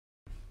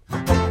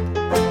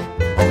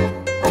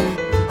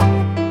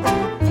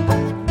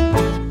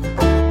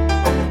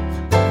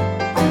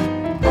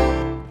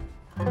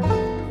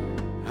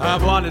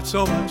wanted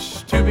so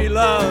much to be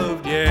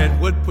loved, yeah,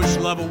 it would push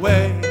love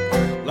away.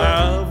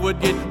 Love would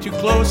get too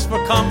close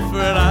for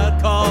comfort,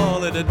 I'd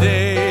call it a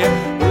day.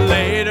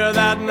 Later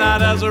that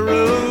night, as a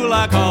rule,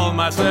 I called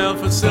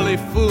myself a silly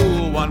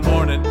fool. One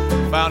morning,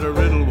 found a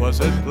riddle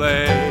was at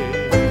play.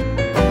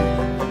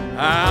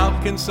 How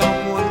can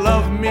someone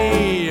love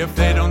me if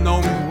they don't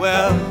know me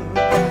well?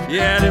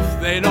 Yet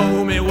if they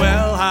know me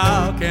well,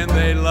 how can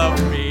they love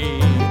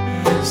me?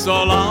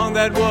 So long,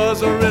 that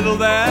was a riddle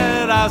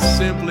that I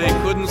simply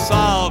couldn't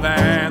solve,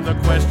 and the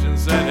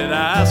questions that it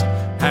asked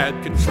had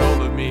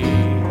control of me.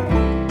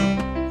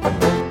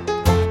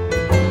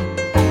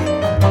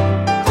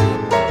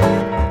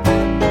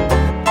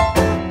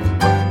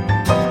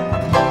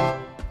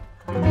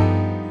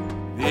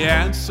 The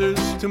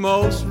answers to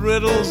most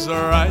riddles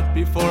are right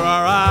before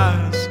our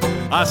eyes.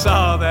 I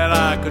saw that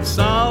I could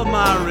solve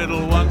my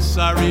riddle once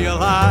I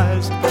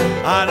realized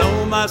I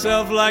know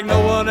myself like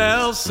no one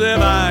else. If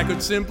I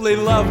could simply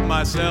love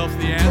myself,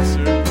 the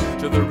answer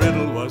to the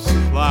riddle was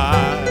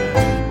supplied.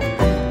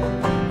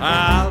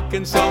 How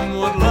can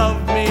someone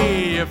love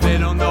me if they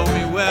don't know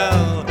me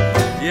well?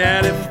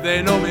 Yet if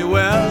they know me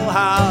well,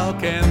 how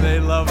can they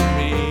love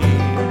me?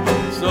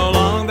 So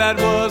long, that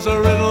was a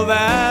riddle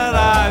that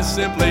I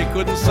simply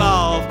couldn't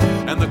solve,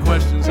 and the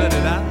questions that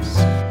it asked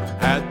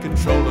had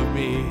control of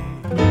me.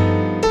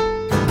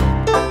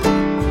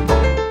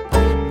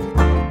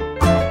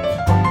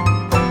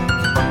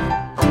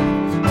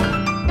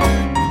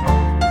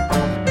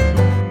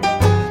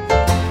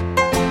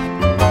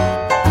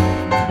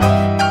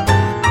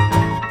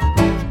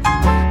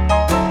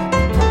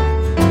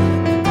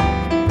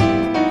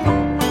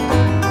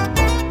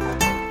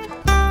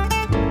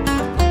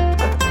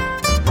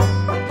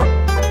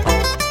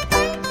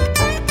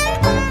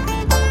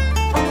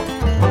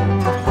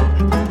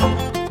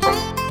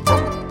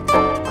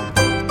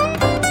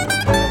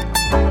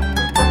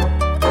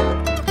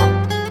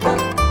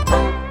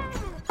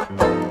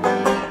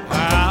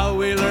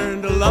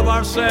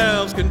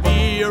 Ourselves can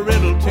be a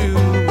riddle too.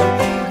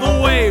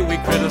 The way we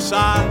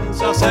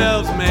criticize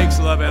ourselves makes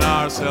loving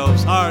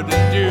ourselves hard to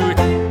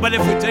do. But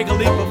if we take a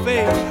leap of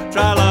faith,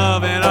 try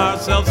loving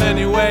ourselves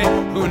anyway,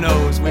 who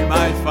knows, we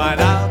might find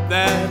out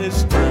that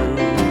it's true.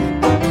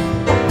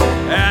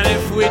 And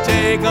if we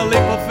take a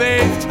leap of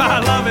faith, try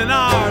loving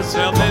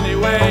ourselves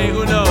anyway,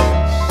 who knows,